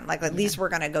plan. Like, at least we're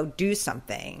going to go do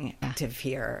something active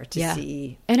here to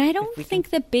see. And I don't think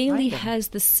that Bailey has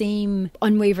the same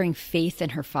unwavering faith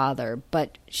in her father,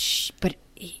 but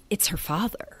it's her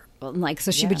father. Like,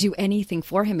 so she would do anything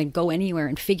for him and go anywhere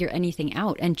and figure anything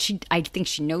out. And I think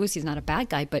she knows he's not a bad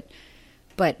guy,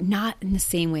 but not in the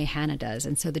same way Hannah does.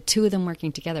 And so the two of them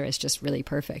working together is just really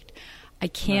perfect. I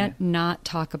can't not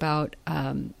talk about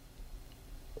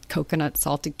coconut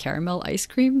salted caramel ice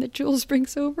cream that Jules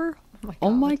brings over. Oh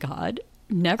my God.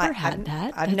 Never had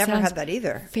that. I've never had that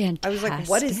either. Fantastic. I was like,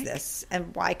 what is this?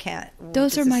 And why can't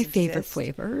Those are my favorite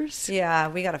flavors. Yeah,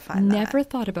 we got to find that. Never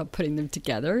thought about putting them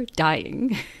together.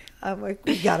 Dying. I'm like,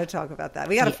 we got to talk about that.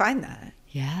 We got to find that.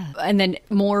 Yeah. And then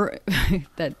more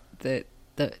that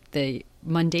the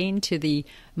mundane to the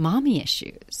mommy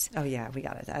issues. Oh yeah, we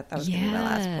got it. That was gonna be my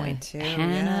last point too.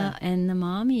 Hannah and the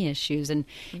mommy issues. And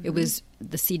it was,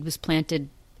 the seed was planted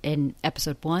in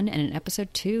episode 1, and in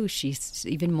episode 2 she's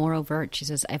even more overt. She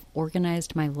says, I've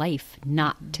organized my life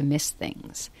not to miss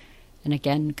things. And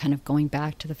again, kind of going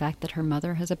back to the fact that her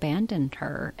mother has abandoned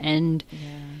her, and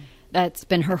that's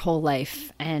been her whole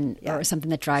life, and or something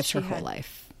that drives her whole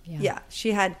life. Yeah,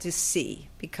 she had to see,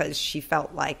 because she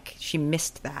felt like she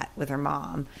missed that with her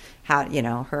mom, how,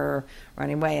 her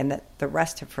running away, and that the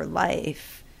rest of her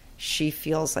life, she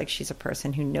feels like she's a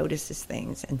person who notices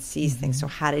things and sees things. So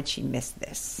how did she miss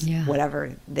this?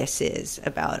 Whatever this is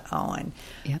about Owen.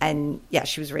 And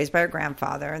she was raised by her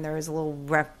grandfather, and there was a little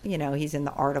he's in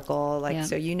the article, like,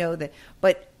 so that,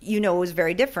 but it was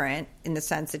very different in the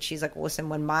sense that she's like, listen,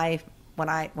 when my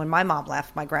mom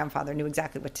left, my grandfather knew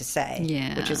exactly what to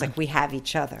say, which is like, we have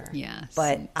each other. Yes.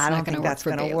 But I don't think that's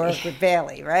going to Bailey. work with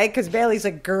Bailey, right? Because Bailey's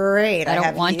like, great, I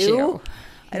don't want you.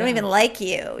 I don't even like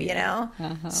you, you know?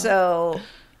 So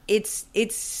it's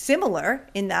similar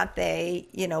in that they,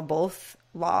 both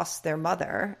lost their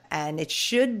mother, and it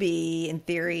should be, in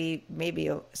theory,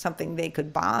 maybe something they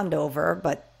could bond over,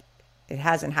 but it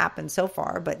hasn't happened so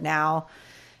far. But now,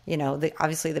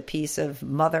 obviously the piece of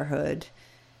motherhood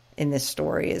in this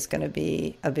story is going to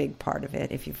be a big part of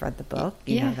it. If you've read the book,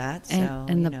 you know that. So,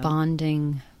 and the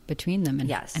bonding between them,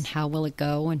 and how will it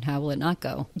go and how will it not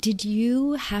go. Did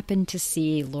you happen to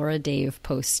see Laura Dave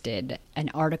posted an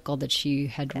article that she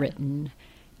had written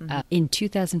in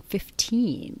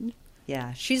 2015?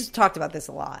 Yeah, she's talked about this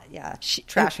a lot. Yeah,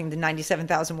 trashing the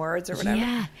 97,000 words or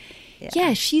whatever.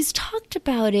 Yeah, she's talked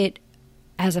about it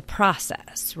as a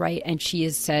process, right? And she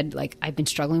has said, like, I've been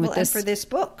struggling with this. And for this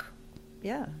book.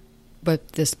 Yeah.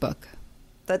 But this book.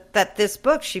 That this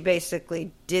book, she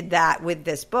basically did that with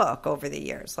this book over the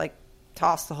years, like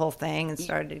tossed the whole thing and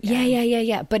started again.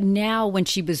 Yeah. But now when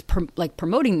she was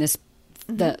promoting this,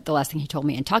 the last thing he told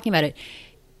me and talking about it,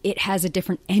 it has a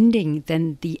different ending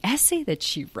than the essay that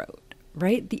she wrote,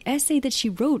 right? The essay that she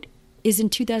wrote is in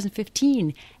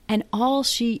 2015, and all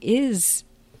she is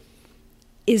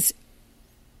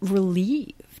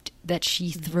relieved that she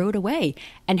threw it away,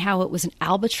 and how it was an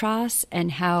albatross,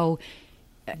 and how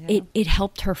it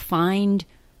helped her find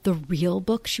the real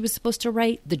book she was supposed to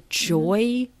write, the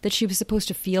joy that she was supposed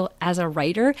to feel as a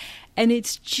writer. And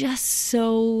it's just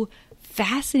so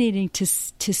fascinating to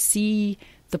see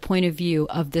the point of view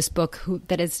of this book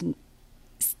that has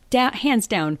hands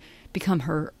down become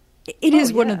her. It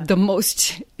is one of the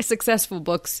most successful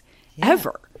books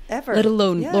ever, let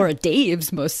alone Laura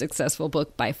Dave's most successful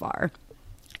book by far.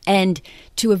 And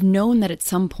to have known that at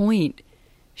some point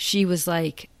she was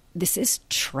like, this is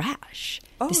trash.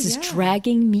 This is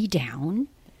dragging me down.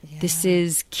 This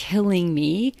is killing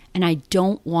me and I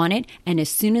don't want it. And as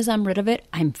soon as I'm rid of it,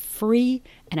 I'm free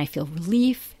and I feel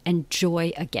relief and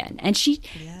joy again. And she,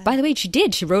 by the way, she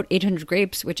did. She wrote 800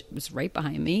 Grapes, which was right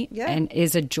behind me, and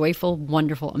is a joyful,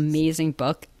 wonderful, amazing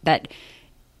book that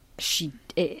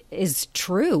is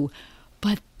true.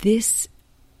 But this,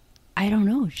 I don't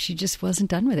know. She just wasn't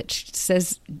done with it. She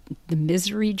says the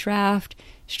misery draft.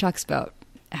 She talks about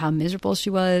how miserable she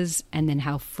was and then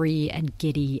how free and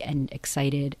giddy and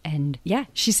excited. And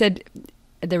she said,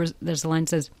 there's a line that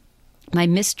says, my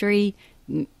mystery,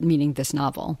 meaning this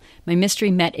novel, my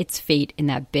mystery met its fate in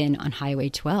that bin on Highway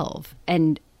 12.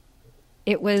 And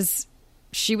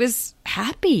she was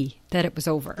happy that it was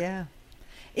over. Yeah.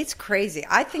 It's crazy.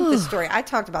 I think the story, I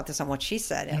talked about this on What She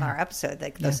Said in our episode,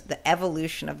 like the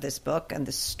evolution of this book and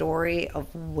the story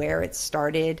of where it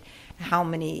started, how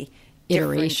many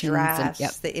iterations,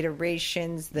 drafts, the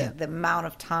iterations, the amount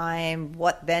of time,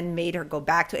 what then made her go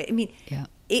back to it. I mean,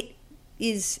 it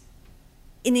is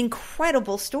an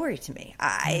incredible story to me.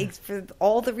 For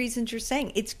all the reasons you're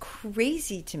saying, it's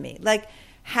crazy to me. Like,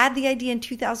 had the idea in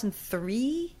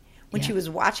 2003 when she was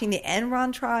watching the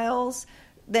Enron trials,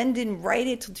 then didn't write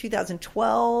it till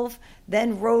 2012,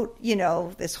 then wrote,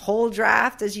 this whole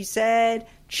draft, as you said,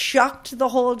 chucked the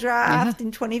whole draft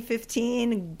in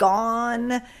 2015,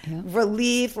 gone,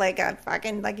 relief, like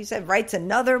you said, writes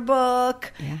another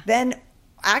book, then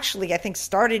actually, I think,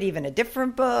 started even a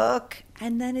different book.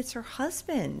 And then it's her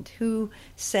husband who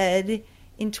said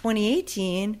in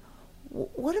 2018,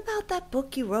 what about that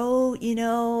book you wrote,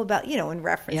 about, in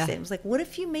reference to it. It was like, what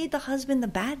if you made the husband the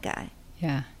bad guy?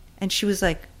 Yeah. And she was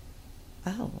like,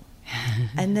 oh.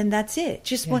 And then that's it.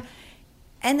 Just one.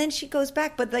 And then she goes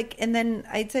back. But and then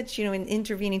I said, in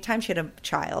intervening time, she had a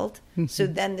child. Mm-hmm. So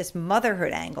then this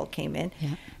motherhood angle came in.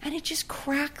 Yeah. And it just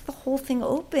cracked the whole thing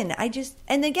open.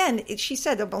 And again, she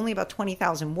said only about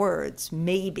 20,000 words,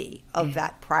 maybe, of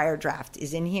that prior draft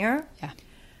is in here. Yeah.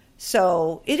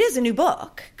 So it is a new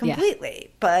book completely.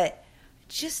 Yeah. But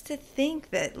just to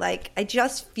think that, I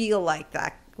just feel like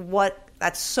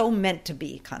that's so meant to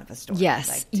be kind of a story.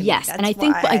 Yes, yes. And I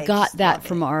think I got that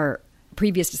from our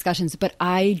previous discussions, but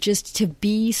to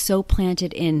be so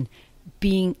planted in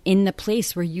being in the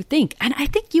place where you think, and I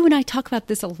think you and I talk about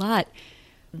this a lot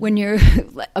when you're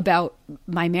about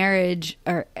my marriage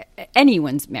or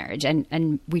anyone's marriage.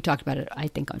 And we talked about it, I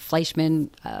think, on Fleischman,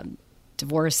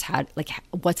 divorce,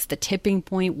 what's the tipping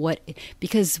point?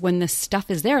 Because when the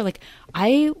stuff is there,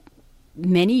 I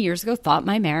many years ago thought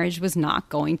my marriage was not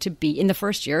going to be, in the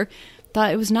first year,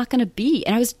 thought it was not going to be.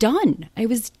 And I was done. I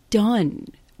was done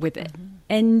with it. Mm-hmm.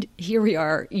 And here we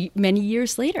are many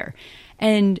years later.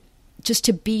 And just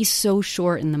to be so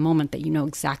sure in the moment that you know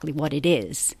exactly what it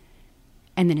is,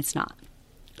 and then it's not.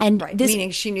 And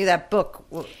meaning she knew that book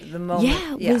the moment.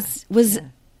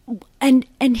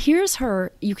 And here's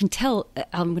her, you can tell,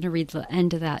 I'm going to read the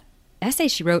end of that essay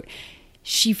she wrote.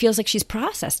 She feels like she's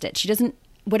processed it. She doesn't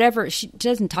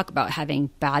talk about having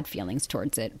bad feelings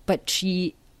towards it, but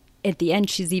she, at the end,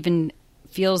 she's even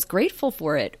feels grateful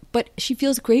for it, but she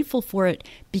feels grateful for it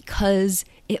because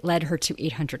it led her to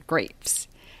 800 Grapes,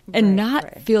 and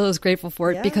feels grateful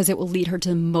for it because it will lead her to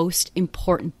the most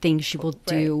important thing she will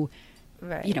do,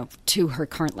 to her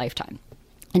current lifetime.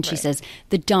 And she says,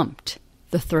 the dumped,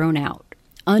 the thrown out,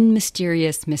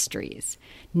 unmysterious mysteries,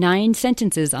 9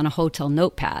 sentences on a hotel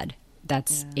notepad,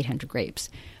 that's 800 Grapes,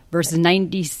 versus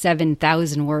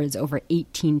 97,000 words over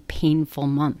 18 painful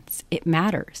months. It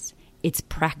matters. It's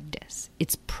practice.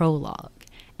 It's prologue.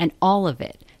 And all of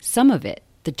it, some of it,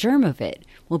 the germ of it,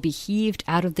 will be heaved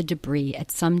out of the debris at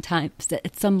some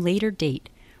later date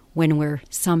when we're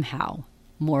somehow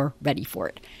more ready for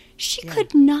it. She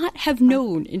could not have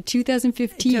known in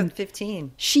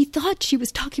 2015. She thought she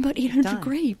was talking about 800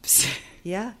 Grapes.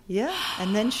 Yeah.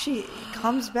 And then she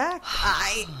comes back.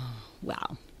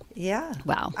 Wow. Yeah.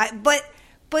 Wow.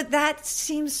 But that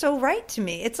seems so right to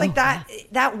me. It's like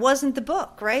that wasn't the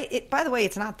book, right? By the way,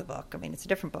 it's not the book. I mean, it's a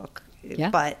different book.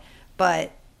 Yeah.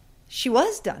 But she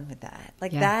was done with that.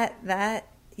 That,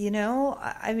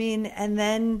 I mean, and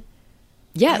then...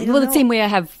 Yeah, the same way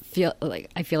I feel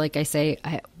like I say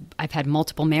I've had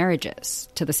multiple marriages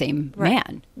to the same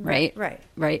man, right?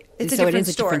 Right. It's so a different it is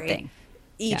a story different thing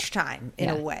each time in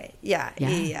a way. Yeah.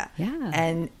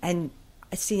 And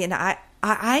see, and I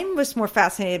was more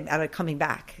fascinated about it coming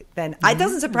back than it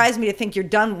doesn't surprise me to think you're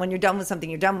done. When you're done with something,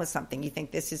 you're done with something. You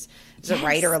think this is a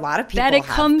writer. A lot of people that it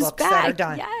have comes books back. That are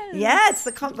done. Yes,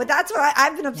 but that's what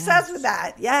I've been obsessed with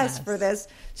that. Yes, for this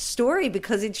story,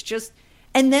 because it's just,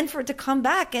 and then for it to come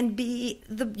back and be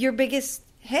your biggest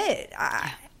hit.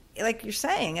 like you're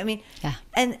saying. I mean, Yeah.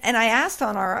 and I asked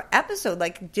on our episode,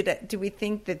 like, do we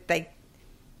think that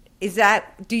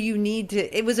do you need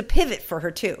to, it was a pivot for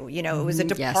her too, you know, it was a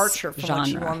departure from what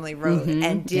she normally wrote.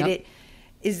 And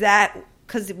is that,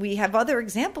 because we have other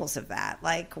examples of that,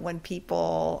 like when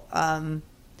people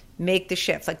make the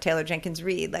shift, like Taylor Jenkins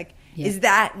Reid, like, is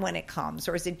that when it comes,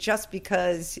 or is it just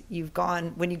because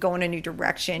when you go in a new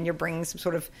direction, you're bringing some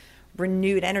sort of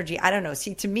renewed energy? I don't know.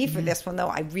 See, to me, for this one though,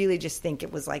 I really just think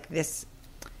it was like this,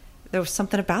 there was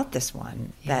something about this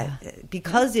one that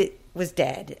because it was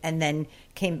dead and then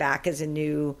came back as in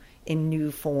new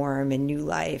form and new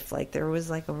life, like there was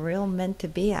like a real meant to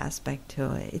be aspect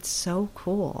to it. It's so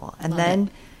cool. And then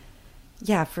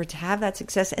for it to have that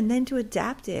success and then to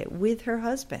adapt it with her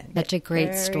husband. Such a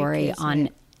great story on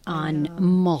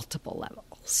multiple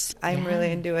levels. I'm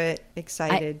really into it,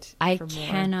 excited. I for more.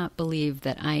 cannot believe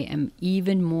that I am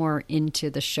even more into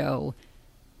the show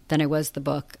than I was the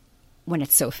book when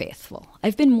it's so faithful.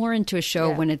 I've been more into a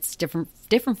show when it's different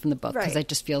from the book because I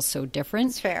just feel so different.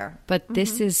 It's fair. But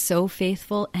this is so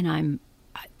faithful, and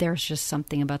there's just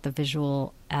something about the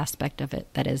visual aspect of it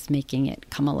that is making it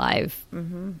come alive,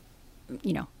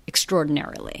 you know,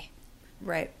 extraordinarily.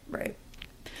 Right.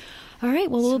 All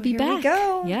right, well, we'll be here back. We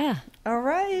go. Yeah. All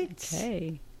right.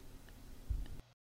 Okay.